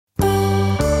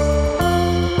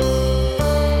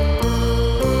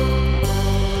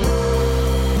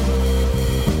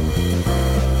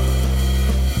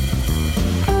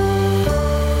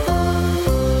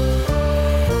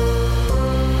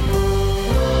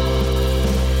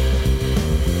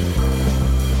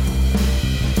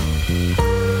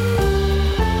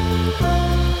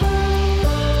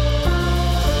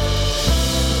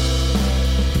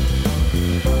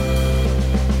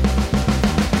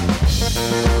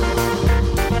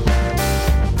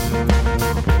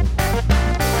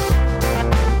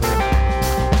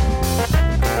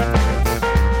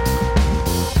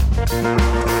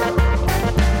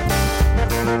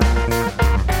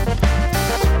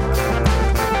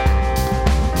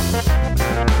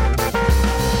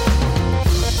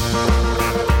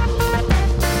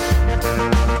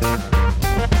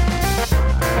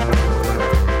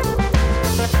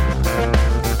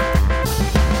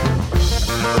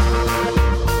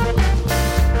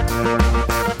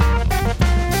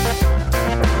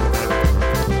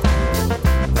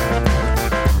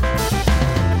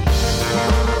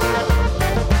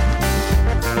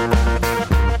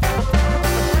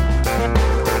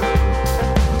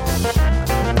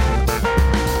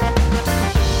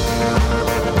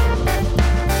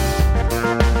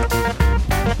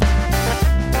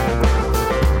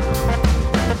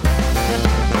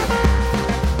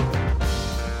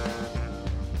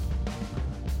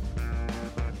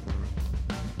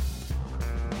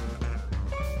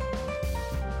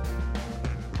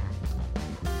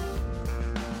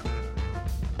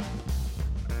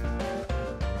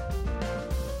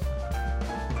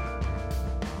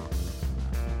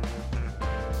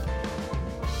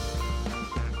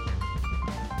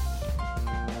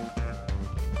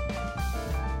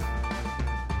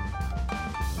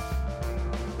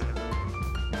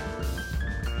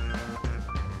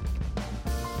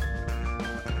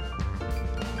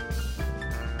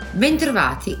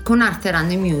Bentrovati con Arte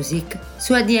Random Music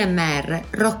su ADMR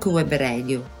Rock Web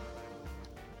Radio.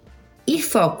 Il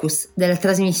focus della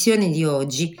trasmissione di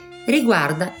oggi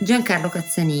riguarda Giancarlo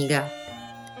Cazzaniga,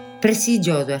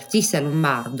 prestigioso artista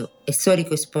lombardo e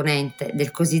storico esponente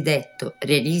del cosiddetto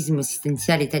realismo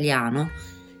esistenziale italiano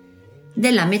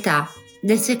della metà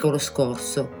del secolo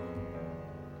scorso.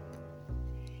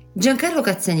 Giancarlo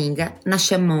Cazzaniga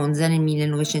nasce a Monza nel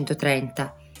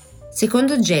 1930,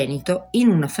 secondogenito in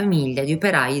una famiglia di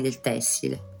operai del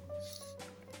tessile.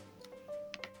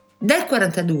 Dal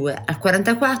 42 al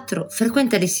 44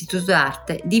 frequenta l'Istituto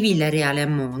d'Arte di Villa Reale a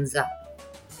Monza,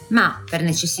 ma per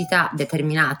necessità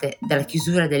determinate dalla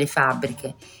chiusura delle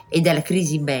fabbriche e dalla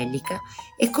crisi bellica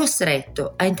è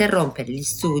costretto a interrompere gli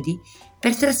studi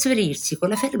per trasferirsi con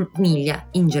la famiglia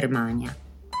in Germania.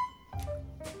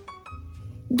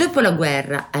 Dopo la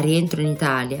guerra, a rientro in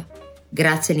Italia,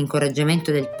 grazie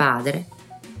all'incoraggiamento del padre,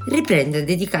 riprende a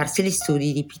dedicarsi agli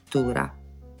studi di pittura.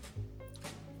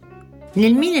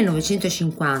 Nel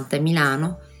 1950 a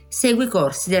Milano segue i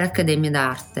corsi dell'Accademia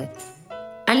d'Arte,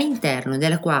 all'interno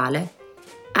della quale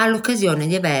ha l'occasione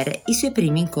di avere i suoi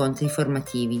primi incontri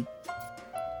formativi.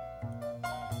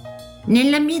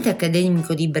 Nell'ambiente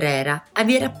accademico di Brera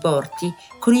avvia rapporti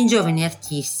con i giovani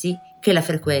artisti che la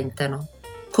frequentano,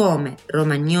 come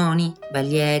Romagnoni,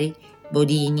 Valieri,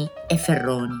 Bodini e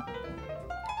Ferroni.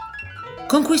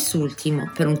 Con quest'ultimo,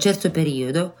 per un certo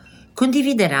periodo,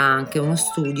 condividerà anche uno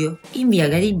studio in via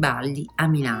Garibaldi a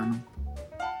Milano.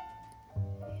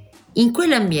 In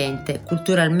quell'ambiente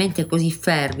culturalmente così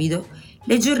fervido,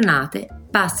 le giornate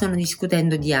passano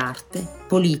discutendo di arte,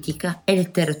 politica e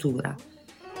letteratura,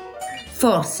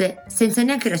 forse senza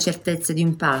neanche la certezza di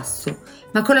un passo,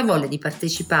 ma con la voglia di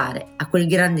partecipare a quel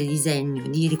grande disegno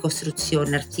di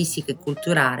ricostruzione artistica e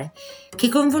culturale che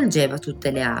coinvolgeva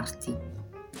tutte le arti: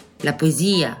 la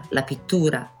poesia, la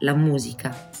pittura, la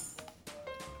musica.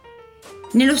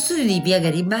 Nello studio di via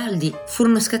Garibaldi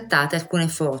furono scattate alcune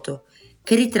foto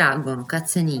che ritraggono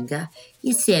Cazzaniga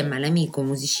insieme all'amico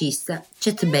musicista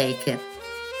Chet Baker,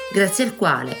 grazie al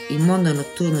quale il mondo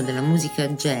notturno della musica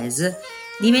jazz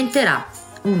diventerà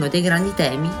uno dei grandi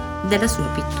temi della sua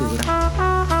pittura.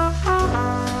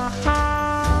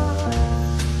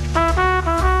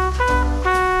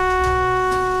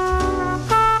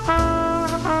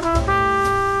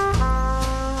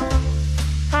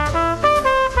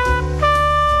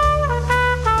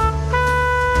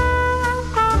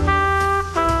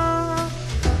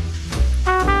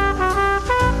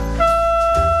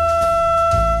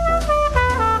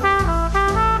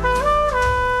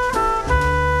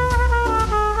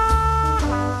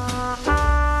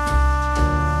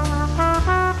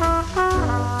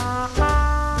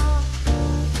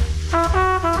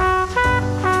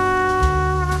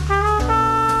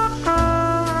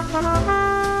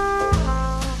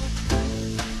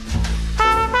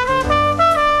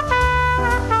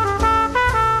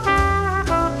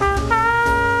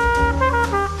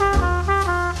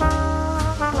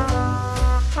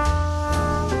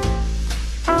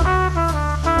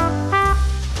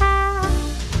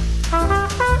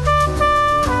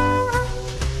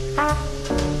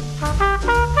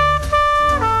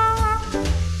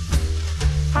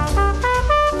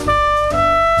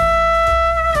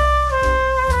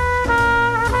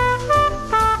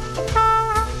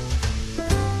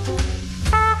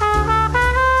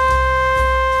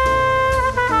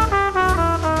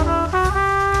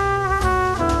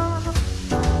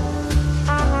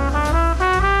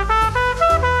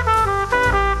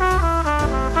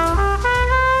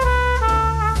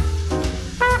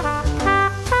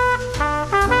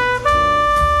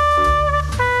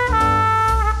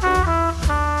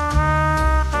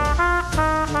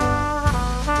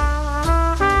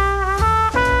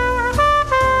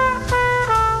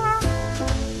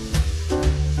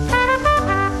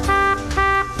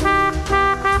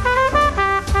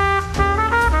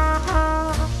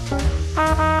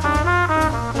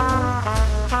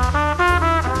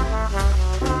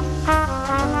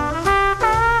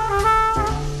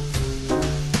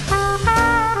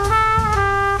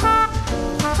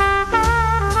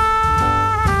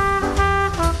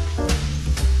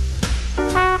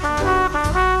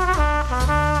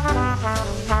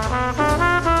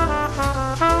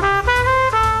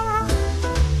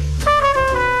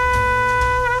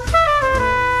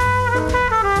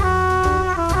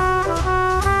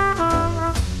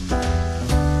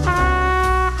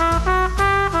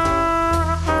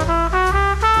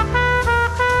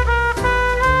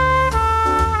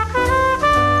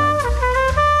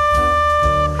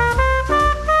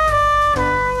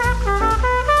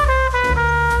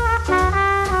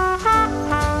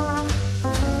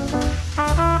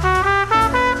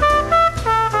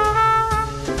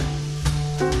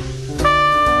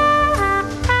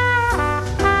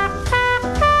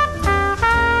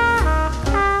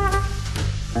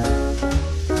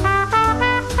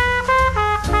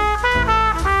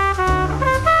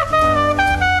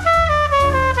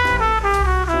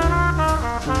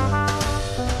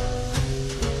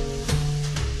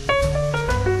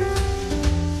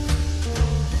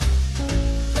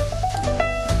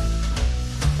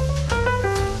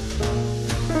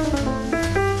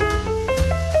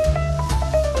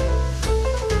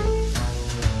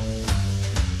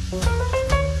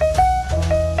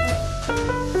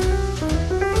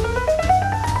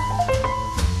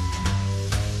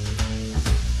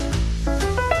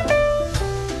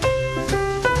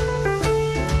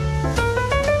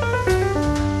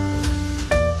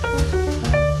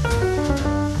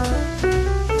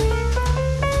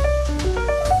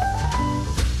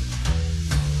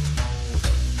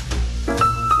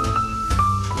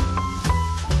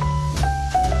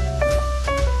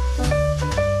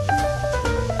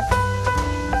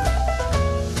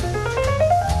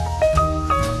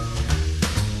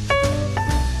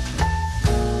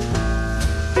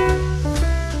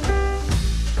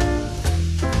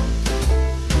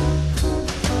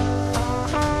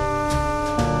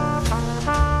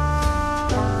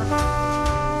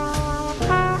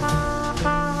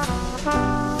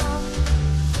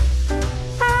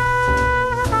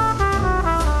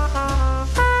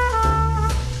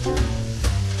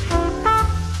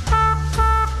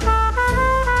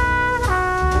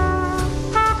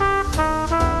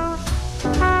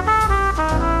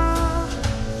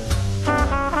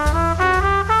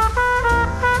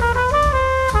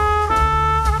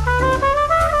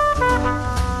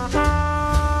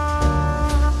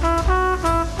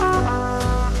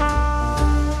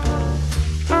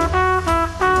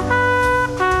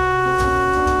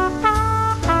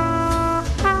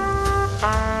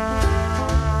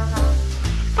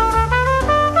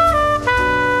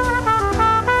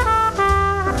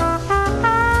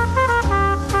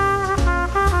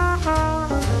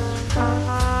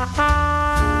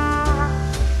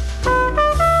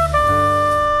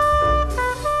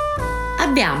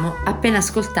 appena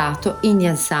ascoltato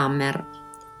Indian Summer,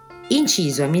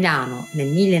 inciso a Milano nel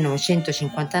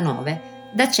 1959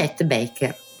 da Chet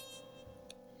Baker.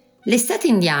 L'estate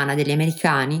indiana degli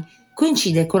americani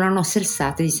coincide con la nostra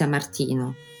estate di San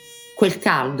Martino, quel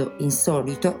caldo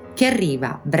insolito che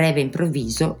arriva, breve e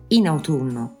improvviso, in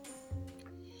autunno.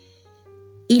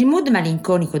 Il mood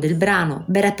malinconico del brano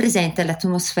ben rappresenta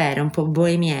l'atmosfera un po'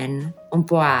 bohemienne, un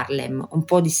po' Harlem, un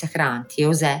po' dissacranti e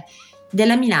osè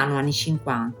della Milano anni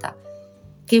 50,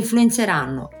 che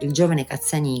influenzeranno il giovane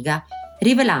Cazzaniga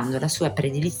rivelando la sua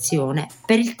predilizione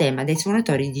per il tema dei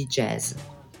suonatori di jazz.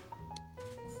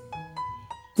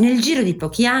 Nel giro di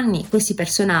pochi anni questi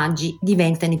personaggi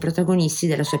diventano i protagonisti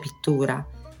della sua pittura,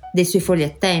 dei suoi fogli a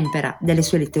tempera, delle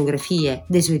sue litografie,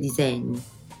 dei suoi disegni.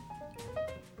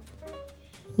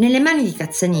 Nelle mani di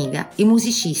Cazzaniga i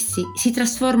musicisti si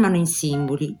trasformano in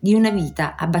simboli di una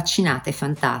vita abbaccinata e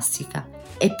fantastica,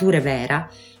 eppure vera,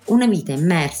 una vita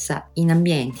immersa in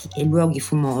ambienti e luoghi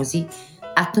fumosi,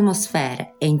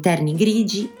 atmosfere e interni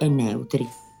grigi e neutri.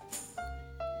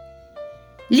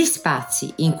 Gli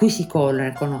spazi in cui si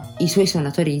collocano i suoi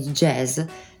suonatori di jazz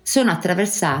sono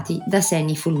attraversati da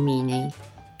segni fulminei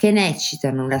che ne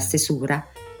eccitano la stesura,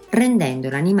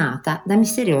 rendendola animata da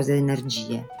misteriose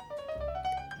energie.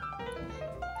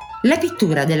 La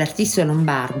pittura dell'artista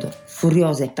lombardo,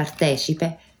 furiosa e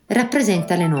partecipe,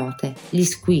 rappresenta le note, gli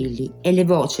squilli e le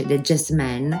voci del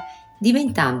jazzman,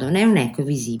 diventandone un eco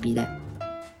visibile.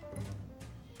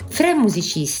 Fra i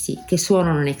musicisti che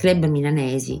suonano nei club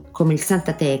milanesi, come il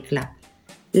Santa Tecla,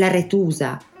 la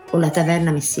Retusa o la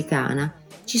Taverna Messicana,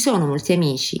 ci sono molti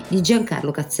amici di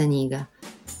Giancarlo Cazzaniga,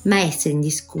 maestri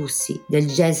indiscussi del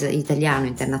jazz italiano e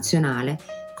internazionale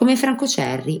come Franco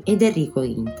Cerri ed Enrico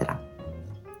Intra.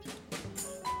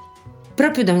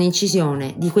 Proprio da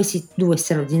un'incisione di questi due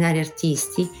straordinari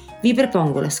artisti vi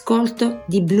propongo l'ascolto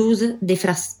di Blues dei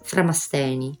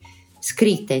Framasteni,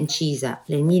 scritta e incisa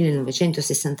nel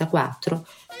 1964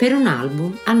 per un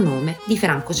album a nome di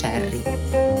Franco Cerri.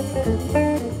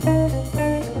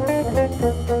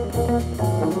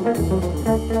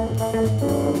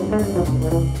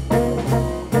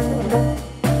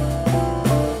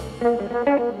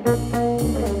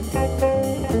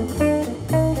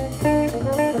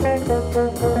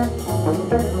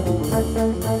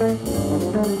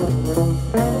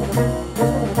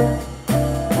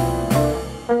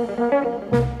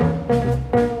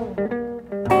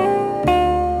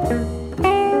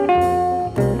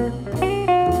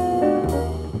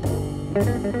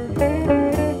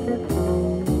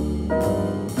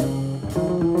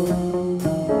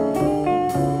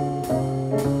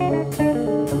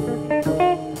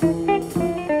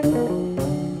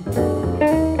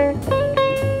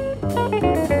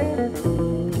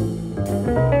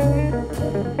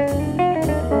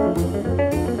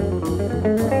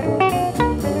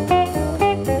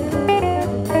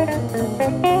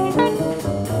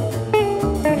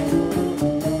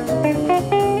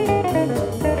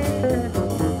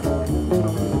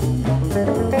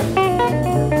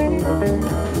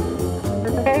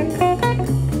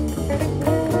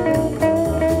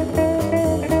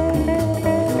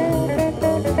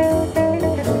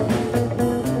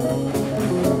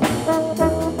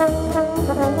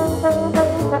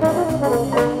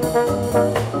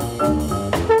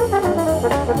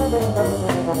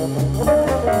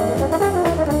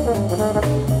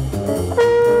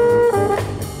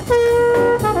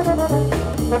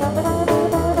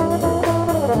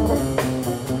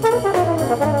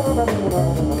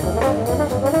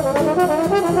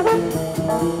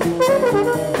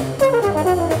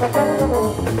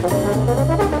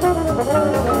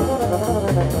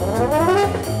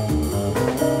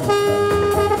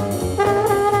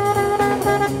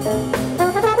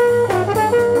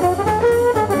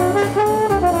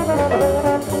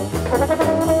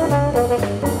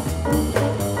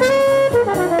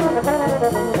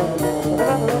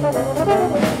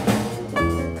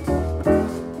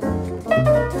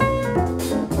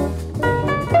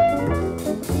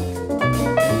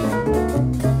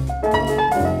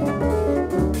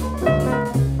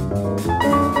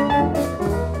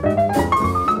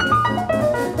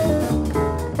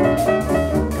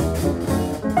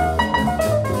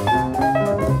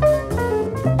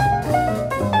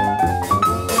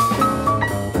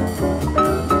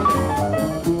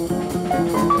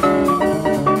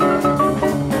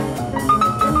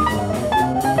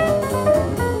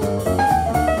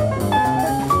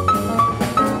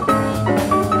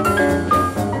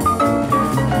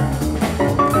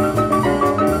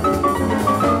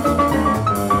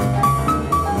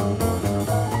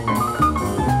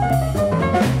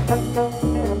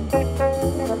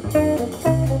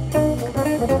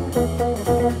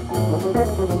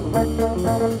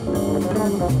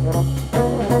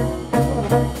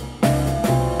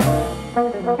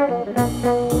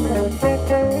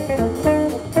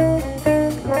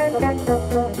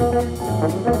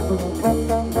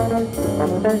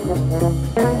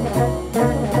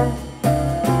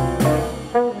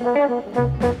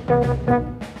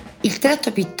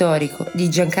 pittorico di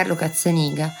Giancarlo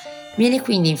Cazzaniga viene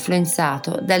quindi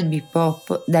influenzato dal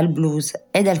bebop, dal blues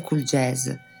e dal cool jazz.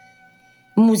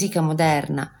 Musica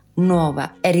moderna,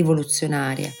 nuova e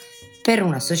rivoluzionaria per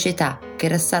una società che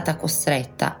era stata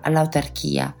costretta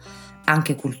all'autarchia,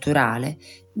 anche culturale,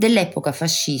 dell'epoca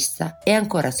fascista e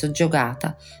ancora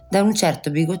soggiogata da un certo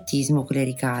bigottismo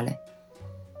clericale.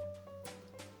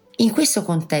 In questo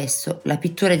contesto la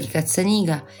pittura di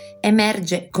Cazzaniga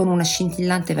emerge con una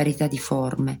scintillante varietà di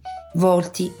forme,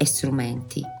 volti e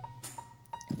strumenti.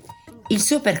 Il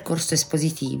suo percorso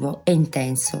espositivo è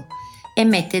intenso e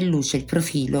mette in luce il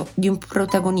profilo di un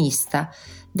protagonista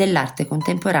dell'arte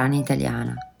contemporanea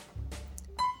italiana.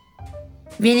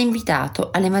 Viene invitato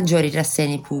alle maggiori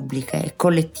rassegne pubbliche e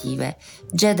collettive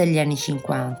già dagli anni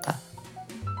 50.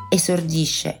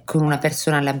 Esordisce con una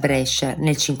personale a Brescia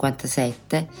nel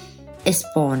 1957,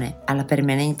 espone alla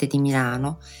Permanente di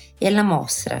Milano e alla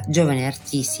Mostra Giovani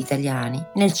Artisti Italiani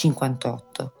nel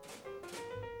 1958.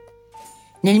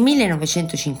 Nel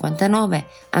 1959,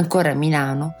 ancora a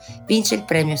Milano, vince il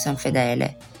premio San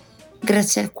Fedele,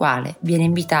 grazie al quale viene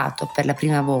invitato per la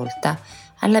prima volta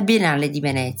alla Biennale di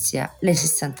Venezia nel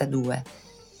 62,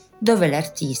 dove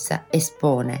l'artista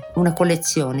espone una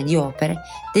collezione di opere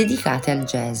dedicate al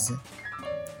jazz.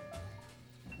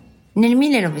 Nel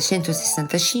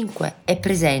 1965 è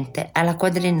presente alla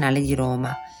Quadriennale di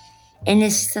Roma e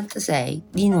nel 66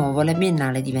 di nuovo alla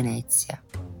Biennale di Venezia.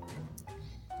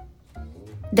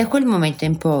 Da quel momento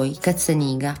in poi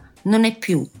Cazzaniga non è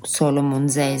più solo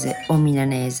monzese o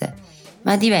milanese,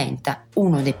 ma diventa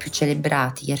uno dei più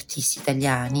celebrati artisti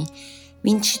italiani,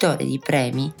 vincitore di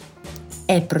premi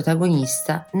e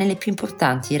protagonista nelle più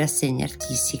importanti rassegne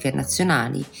artistiche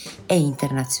nazionali e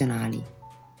internazionali.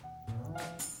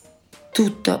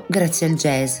 Tutto grazie al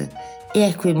jazz e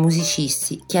a quei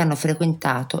musicisti che hanno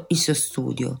frequentato il suo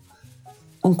studio,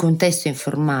 un contesto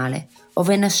informale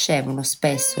ove nascevano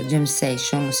spesso jam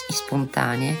session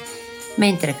spontanee,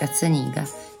 mentre Cazzaniga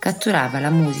catturava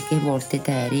la musica e i volti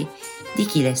eterei di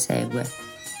chi le segue.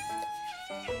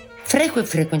 Fra i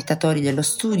frequentatori dello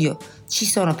studio ci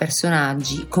sono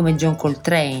personaggi come John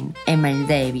Coltrane e Miles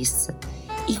Davis,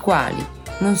 i quali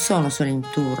non sono solo in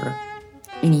tour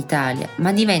in Italia,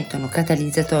 ma diventano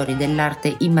catalizzatori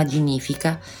dell'arte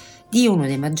immaginifica di uno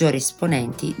dei maggiori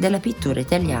esponenti della pittura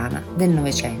italiana del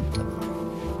Novecento.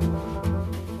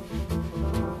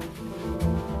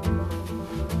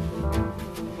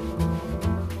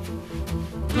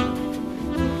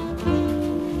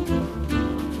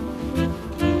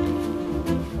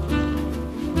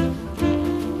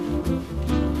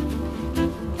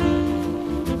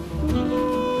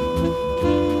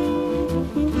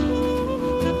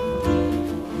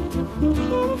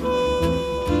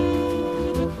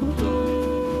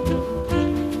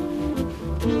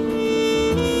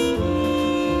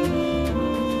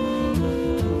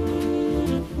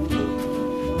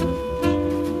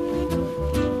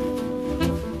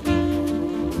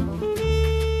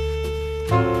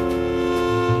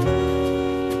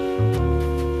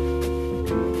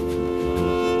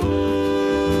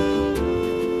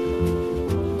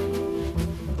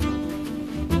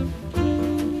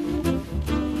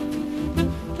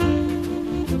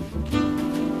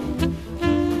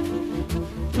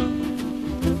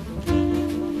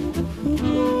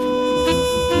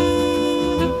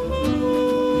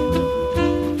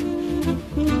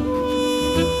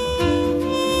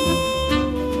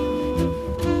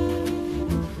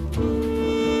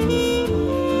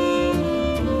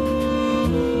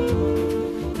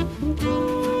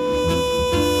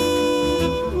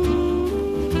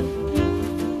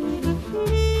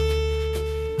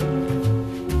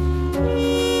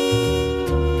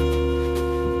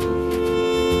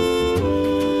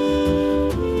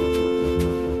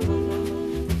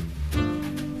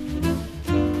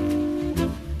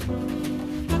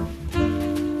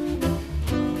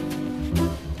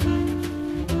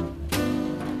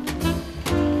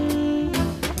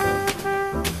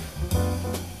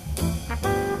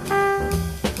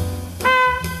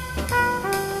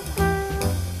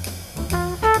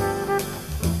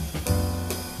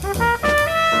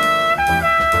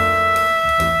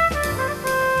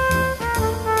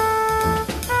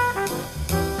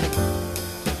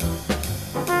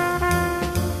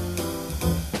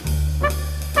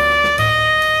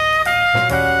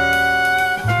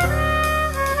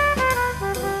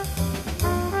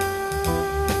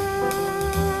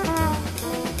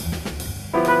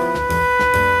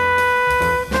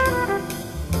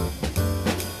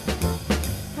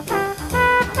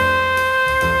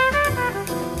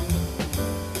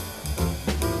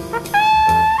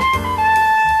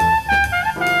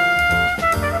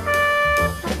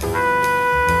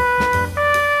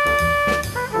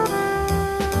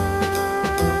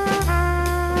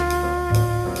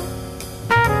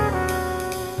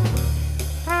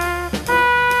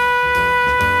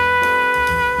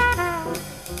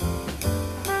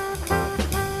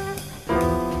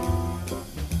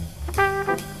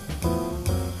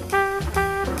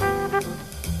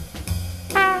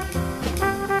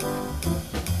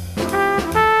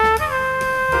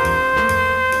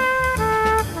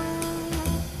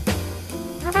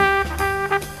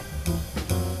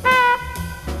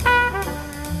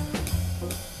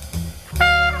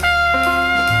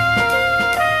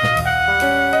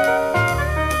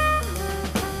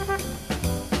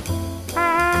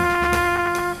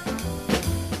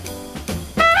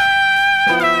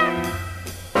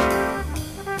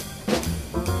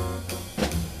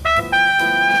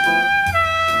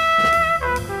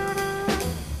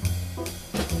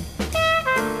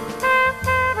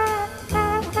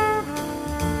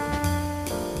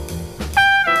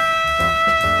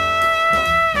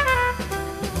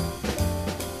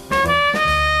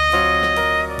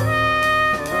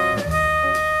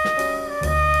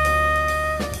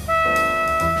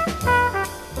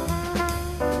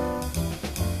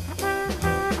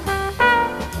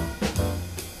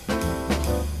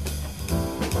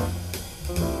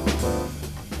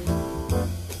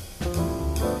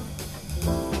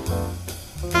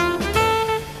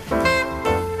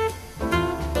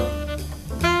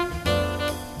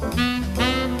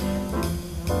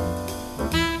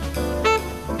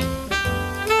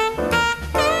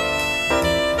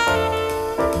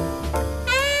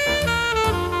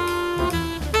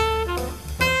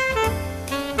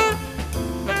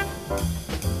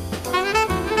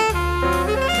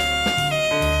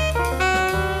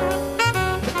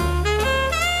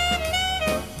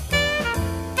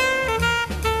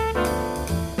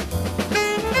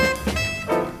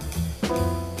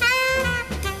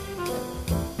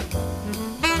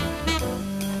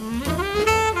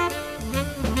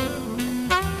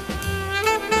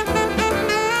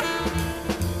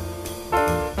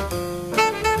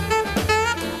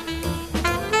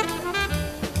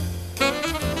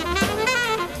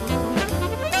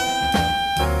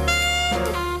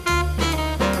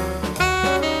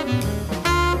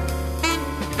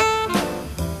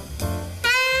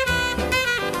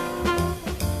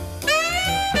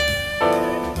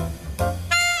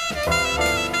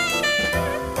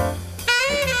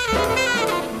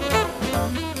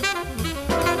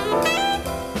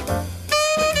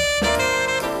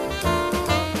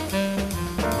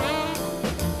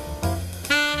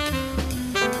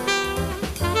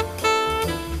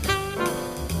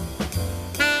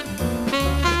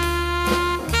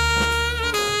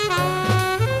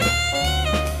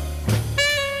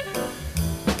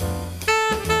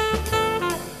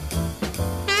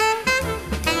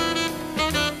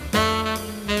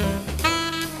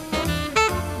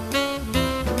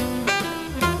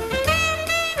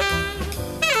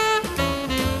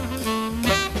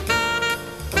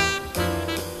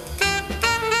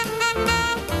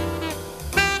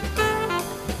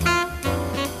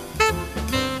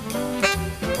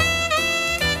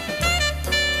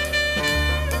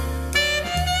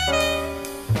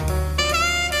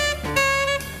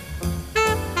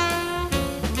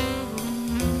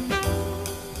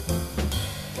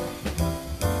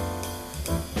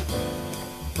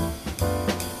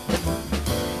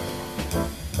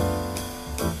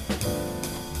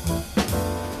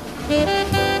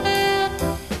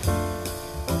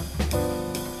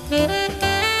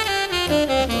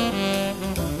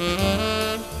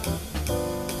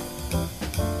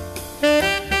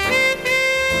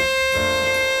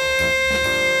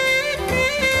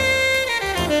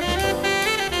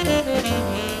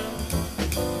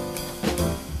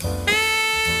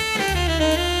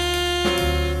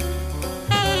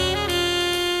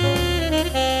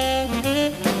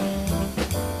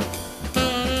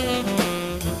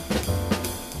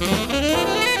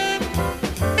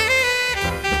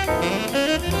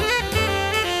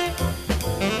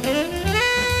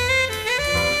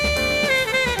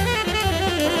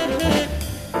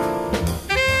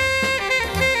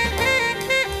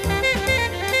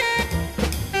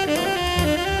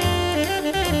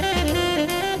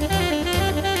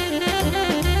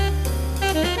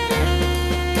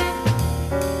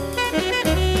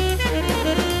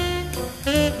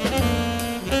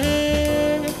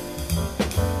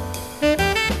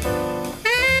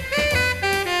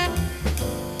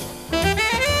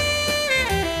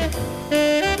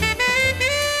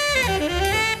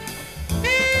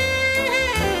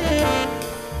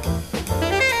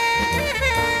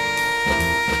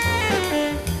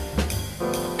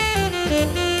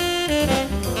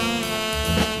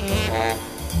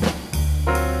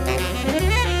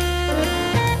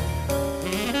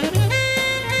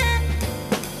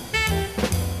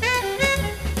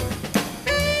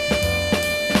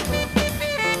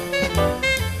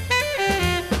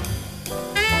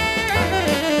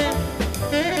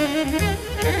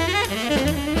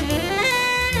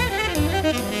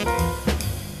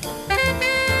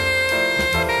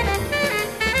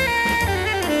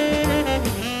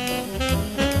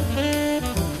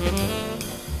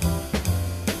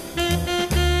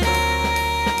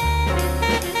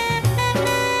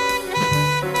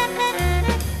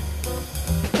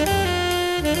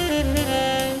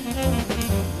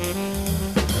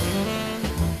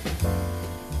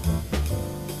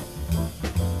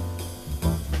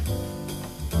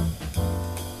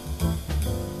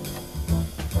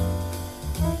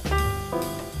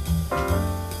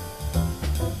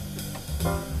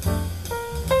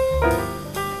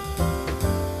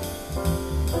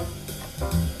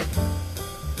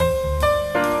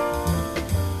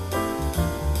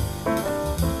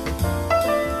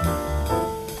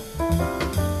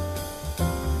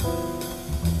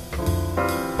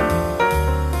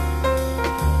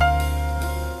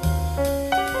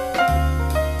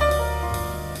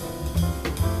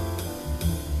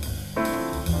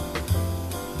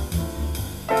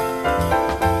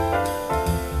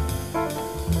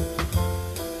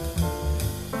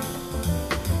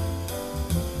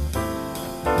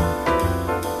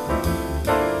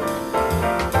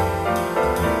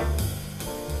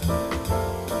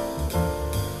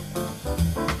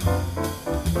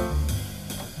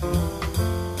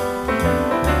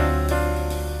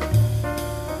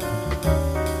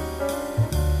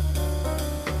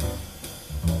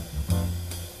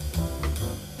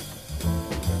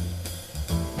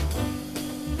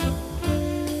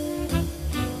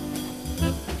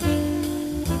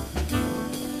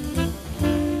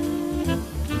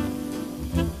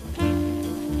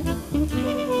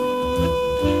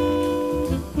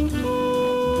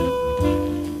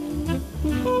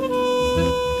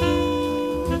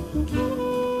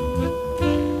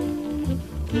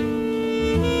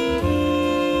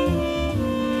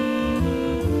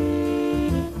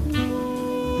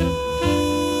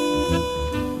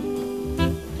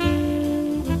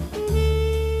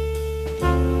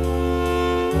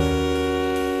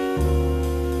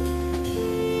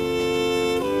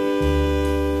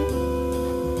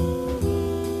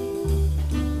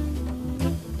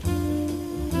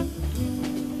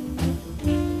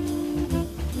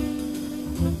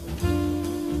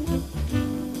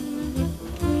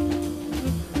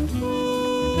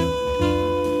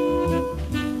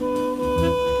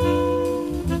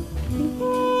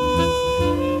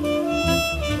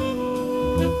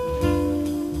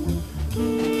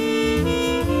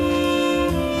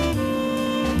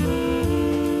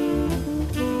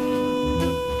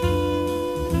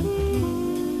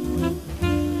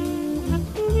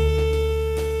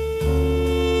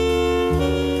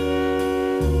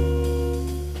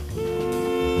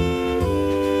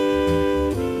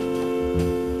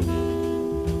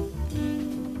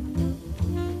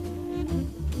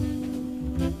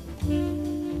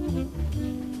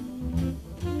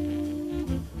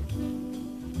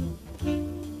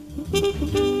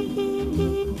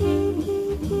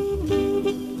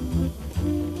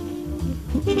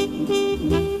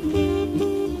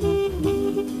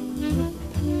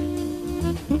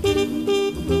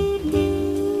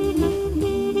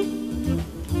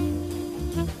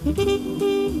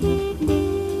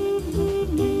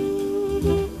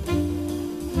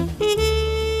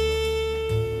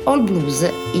 All Blues,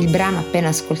 il brano appena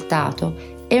ascoltato,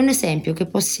 è un esempio che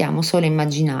possiamo solo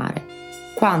immaginare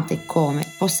quanto e come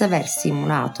possa aver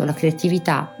stimolato la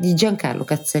creatività di Giancarlo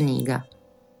Cazzaniga.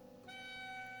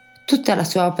 Tutta la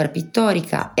sua opera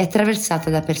pittorica è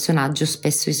attraversata da personaggi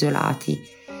spesso isolati,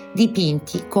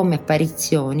 dipinti come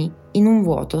apparizioni in un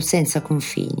vuoto senza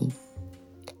confini.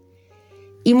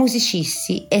 I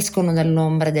musicisti escono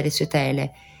dall'ombra delle sue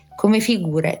tele come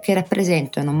figure che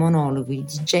rappresentano monologhi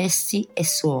di gesti e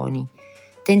suoni,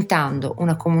 tentando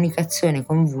una comunicazione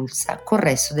convulsa col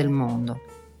resto del mondo.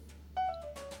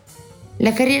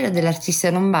 La carriera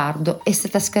dell'artista lombardo è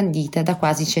stata scandita da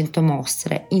quasi 100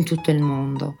 mostre in tutto il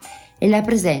mondo e la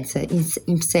presenza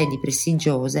in sedi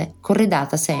prestigiose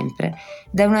corredata sempre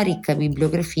da una ricca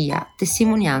bibliografia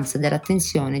testimonianza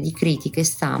dell'attenzione di critica e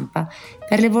stampa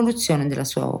per l'evoluzione della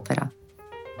sua opera.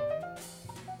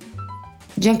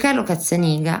 Giancarlo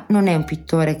Cazzaniga non è un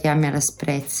pittore che ami le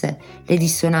asprezze, le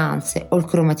dissonanze o il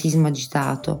cromatismo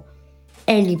agitato.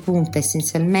 Egli punta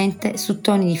essenzialmente su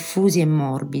toni diffusi e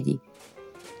morbidi,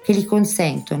 che gli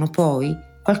consentono poi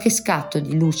qualche scatto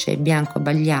di luce bianco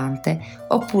abbagliante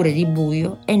oppure di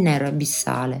buio e nero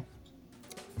abissale.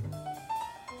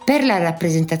 Per la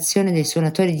rappresentazione dei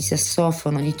suonatori di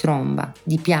sassofono, di tromba,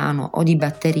 di piano o di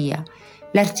batteria,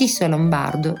 l'artista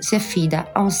lombardo si affida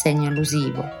a un segno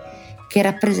allusivo che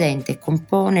rappresenta e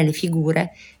compone le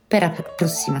figure per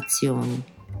approssimazioni.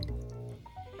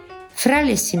 Fra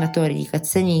gli estimatori di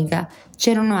Cazzaniga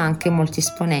c'erano anche molti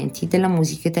esponenti della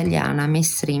musica italiana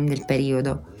mainstream del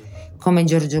periodo, come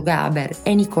Giorgio Gaber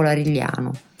e Nicola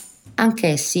Rigliano,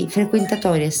 anch'essi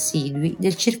frequentatori assidui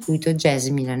del circuito jazz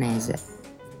milanese.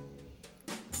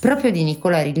 Proprio di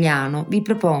Nicola Rigliano vi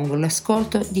propongo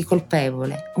l'ascolto di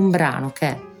Colpevole, un brano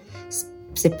che,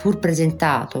 seppur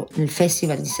presentato nel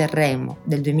Festival di Sanremo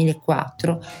del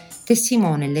 2004,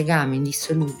 testimonia il legame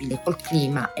indissolubile col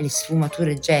clima e le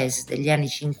sfumature jazz degli anni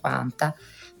 50,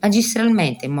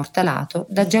 magistralmente immortalato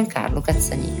da Giancarlo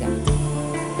Cazzaniga.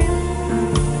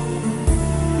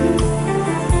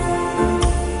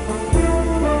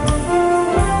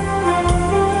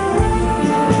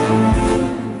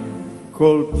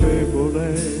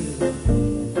 Colpevole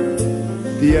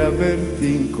di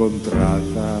averti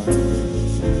incontrata,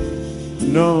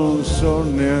 non so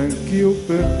neanch'io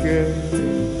perché.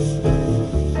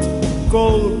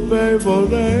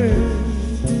 Colpevole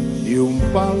di un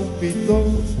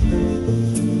palpito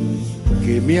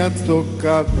che mi ha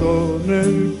toccato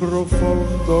nel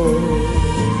profondo.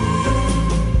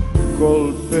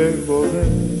 Colpevole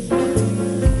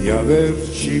di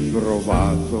averci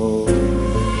provato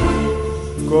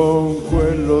con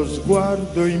quello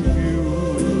sguardo in più.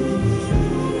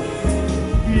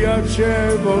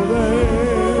 Piacevole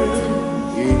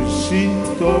il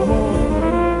sintomo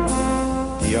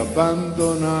di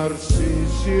abbandonarsi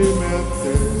insieme a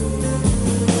te.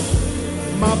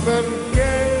 Ma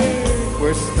perché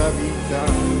questa vita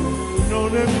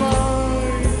non è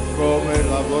mai come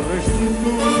la vorresti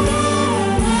tu?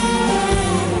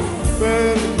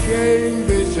 Perché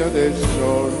invece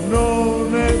adesso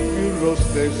non è più lo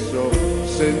stesso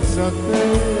senza te,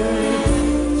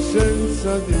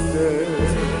 senza di te.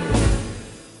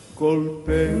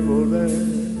 Colpevole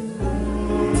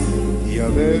di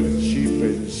averci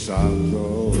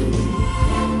pensato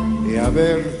e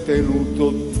aver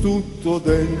tenuto tutto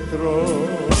dentro.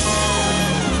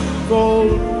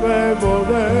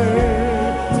 Colpevole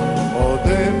o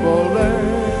debole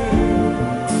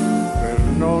per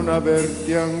non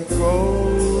averti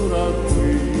ancora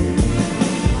qui.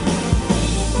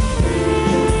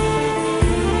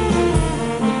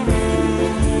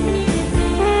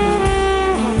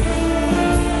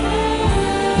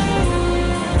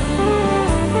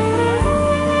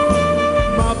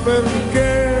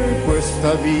 Perché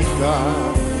questa vita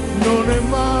non è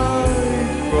mai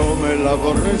come la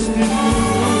vorresti tu?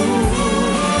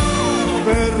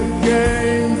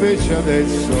 Perché invece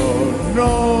adesso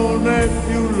non è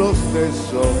più lo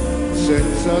stesso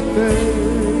senza te,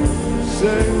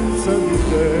 senza di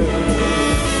te.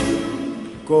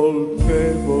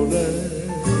 Colpevole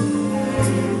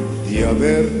di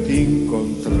averti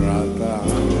incontrata,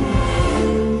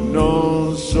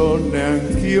 non so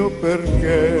neanch'io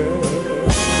perché.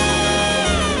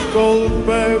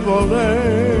 Colpevole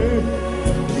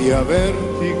di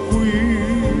averti qui,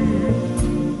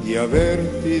 di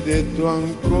averti detto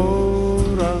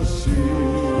ancora sì.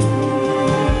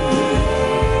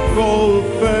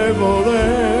 Colpevole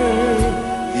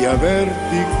di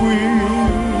averti qui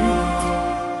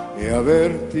e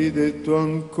averti detto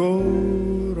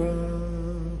ancora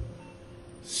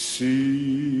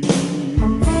sì.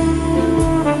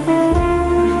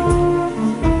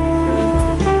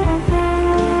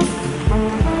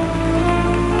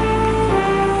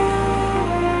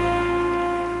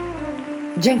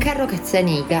 Piero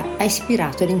Cazzaniga ha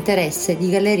ispirato l'interesse di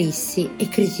galleristi e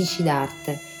critici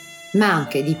d'arte, ma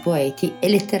anche di poeti e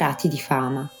letterati di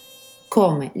fama,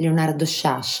 come Leonardo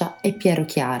Sciascia e Piero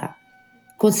Chiara,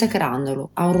 consacrandolo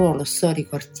a un ruolo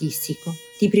storico-artistico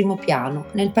di primo piano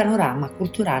nel panorama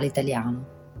culturale italiano.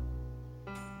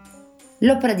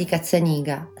 L'opera di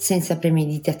Cazzaniga, senza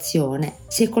premeditazione,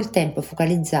 si è col tempo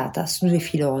focalizzata su due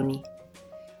filoni: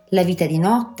 la vita di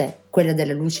notte, quella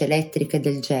della luce elettrica e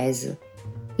del jazz;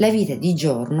 la vita di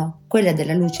giorno, quella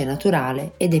della luce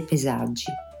naturale e dei paesaggi.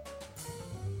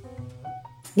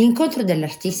 L'incontro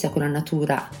dell'artista con la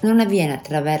natura non avviene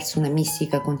attraverso una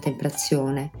mistica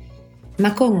contemplazione,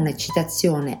 ma con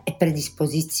un'eccitazione e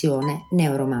predisposizione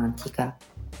neoromantica.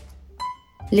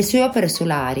 Le sue opere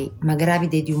solari, ma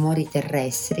gravide di umori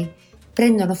terrestri,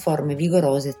 prendono forme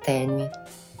vigorose e tenui,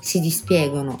 si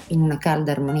dispiegano in una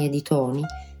calda armonia di toni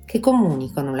che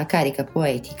comunicano la carica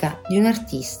poetica di un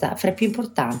artista fra i più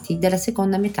importanti della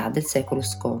seconda metà del secolo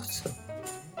scorso.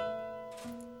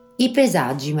 I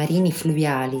paesaggi marini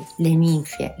fluviali, le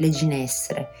ninfee, le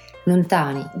ginestre,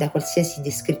 lontani da qualsiasi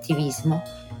descrittivismo,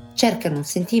 cercano un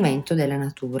sentimento della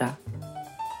natura.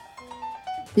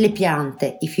 Le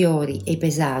piante, i fiori e i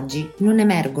paesaggi non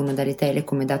emergono dalle tele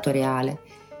come dato reale,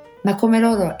 ma come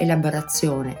loro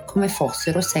elaborazione, come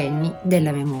fossero segni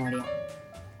della memoria.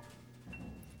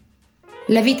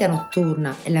 La vita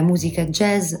notturna e la musica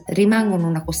jazz rimangono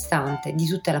una costante di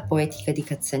tutta la poetica di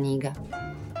Cazzaniga,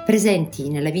 presenti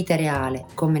nella vita reale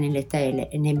come nelle tele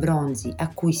e nei bronzi a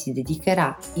cui si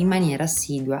dedicherà in maniera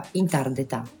assidua in tarda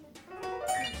età.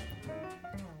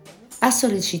 A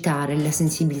sollecitare la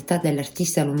sensibilità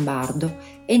dell'artista lombardo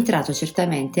è entrato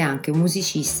certamente anche un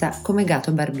musicista come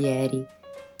Gato Barbieri,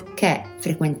 che,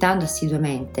 frequentando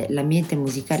assiduamente l'ambiente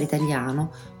musicale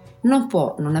italiano, non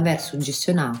può non aver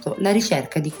suggestionato la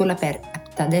ricerca di quella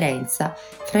perfetta aderenza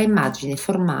fra immagine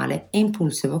formale e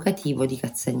impulso evocativo di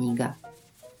Cazzaniga.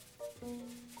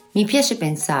 Mi piace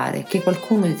pensare che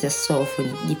qualcuno dei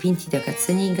sassofoni dipinti da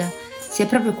Cazzaniga sia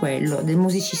proprio quello del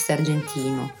musicista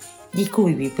argentino, di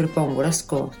cui vi propongo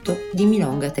l'ascolto di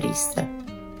Milonga Triste.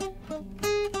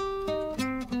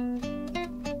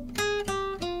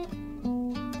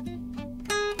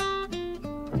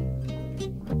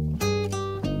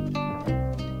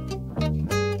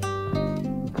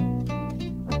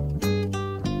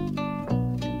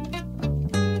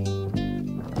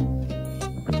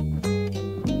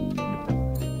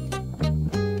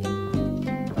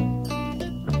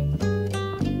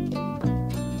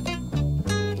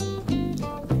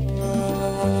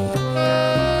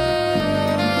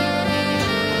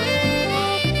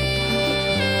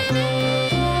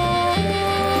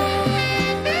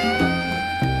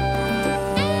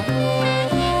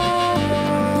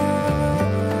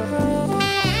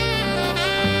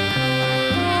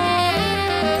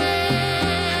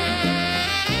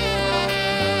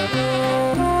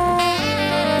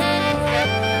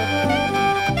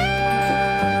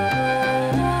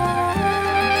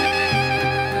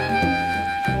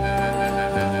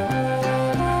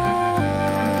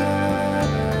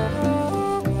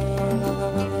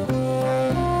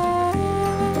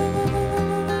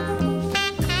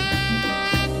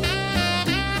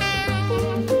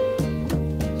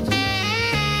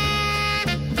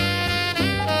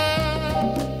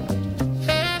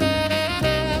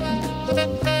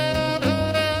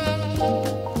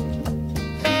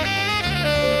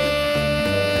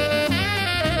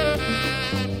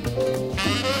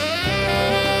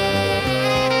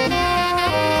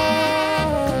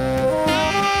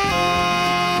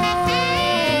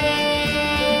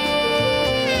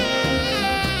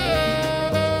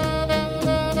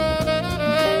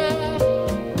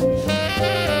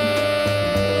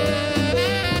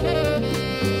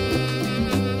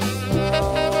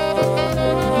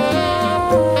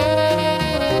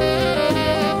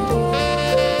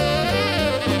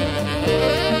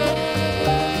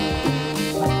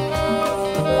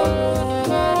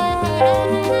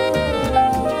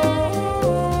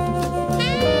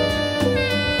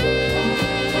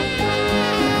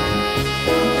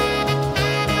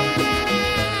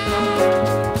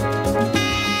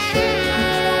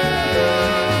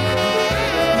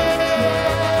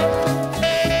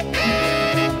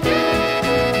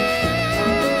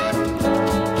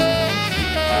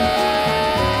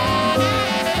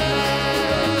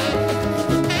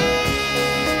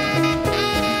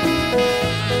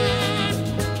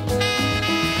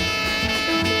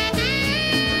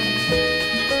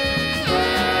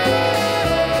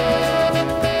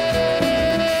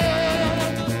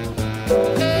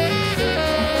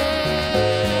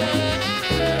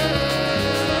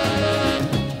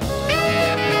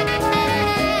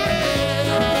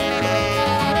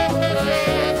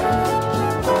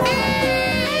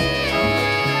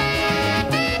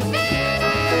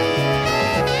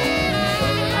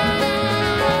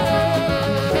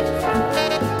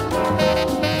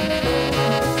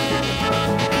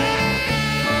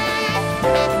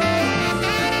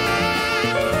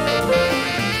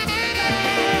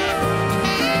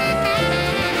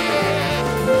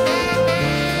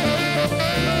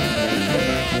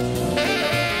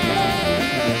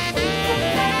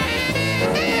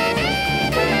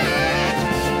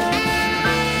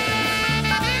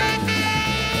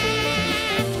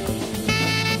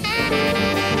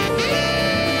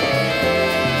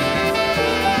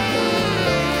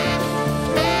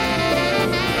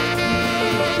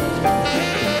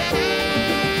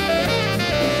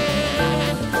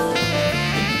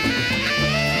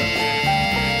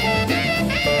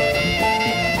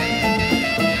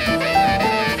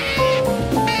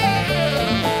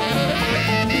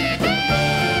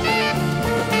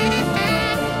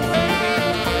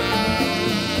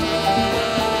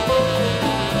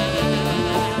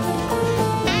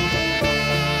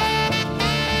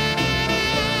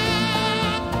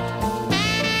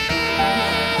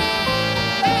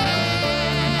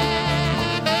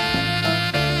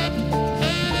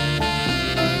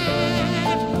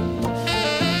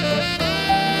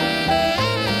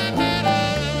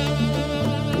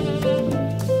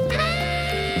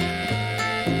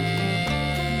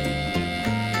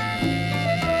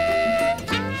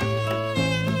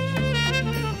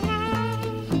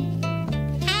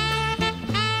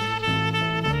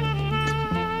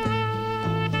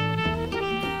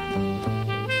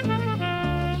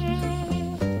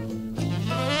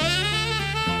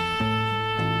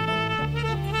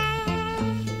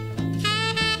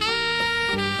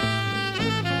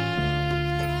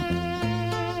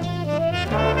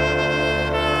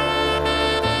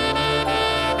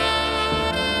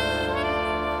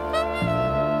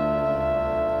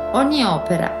 Ogni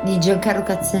opera di Giancarlo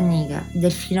Cazzaniga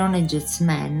del filone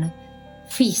jazzman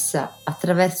fissa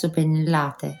attraverso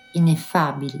pennellate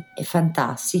ineffabili e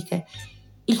fantastiche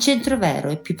il centro vero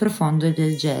e più profondo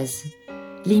del jazz,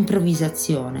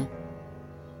 l'improvvisazione.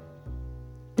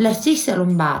 L'artista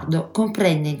lombardo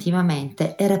comprende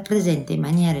intimamente e rappresenta in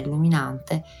maniera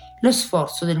illuminante lo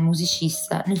sforzo del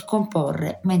musicista nel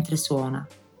comporre mentre suona.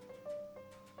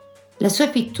 La sua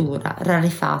pittura,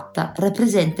 rarefatta,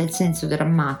 rappresenta il senso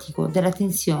drammatico della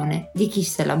tensione di chi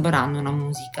sta elaborando una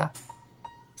musica,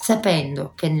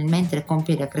 sapendo che nel mentre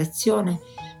compie la creazione,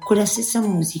 quella stessa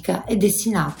musica è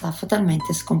destinata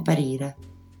fatalmente a scomparire.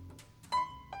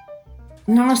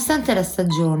 Nonostante la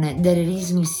stagione del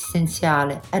realismo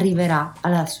esistenziale arriverà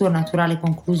alla sua naturale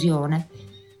conclusione,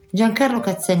 Giancarlo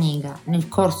Cazzaniga, nel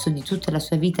corso di tutta la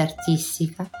sua vita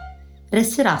artistica,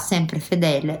 resterà sempre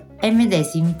fedele ai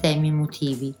medesimi temi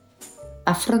emotivi,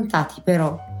 affrontati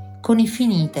però con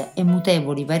infinite e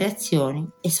mutevoli variazioni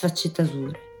e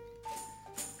sfaccettature.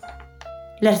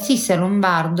 L'artista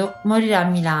lombardo morirà a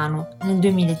Milano nel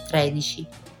 2013,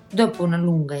 dopo una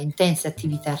lunga e intensa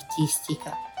attività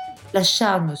artistica,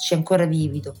 lasciandoci ancora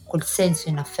vivido quel senso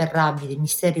inafferrabile e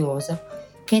misterioso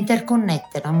che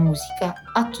interconnette la musica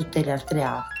a tutte le altre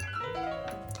arti.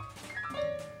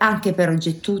 Anche per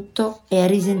oggi è tutto e a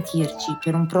risentirci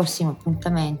per un prossimo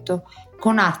appuntamento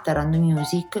con Art Around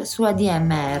Music su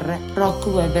ADMR Rock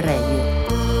Web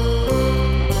Radio.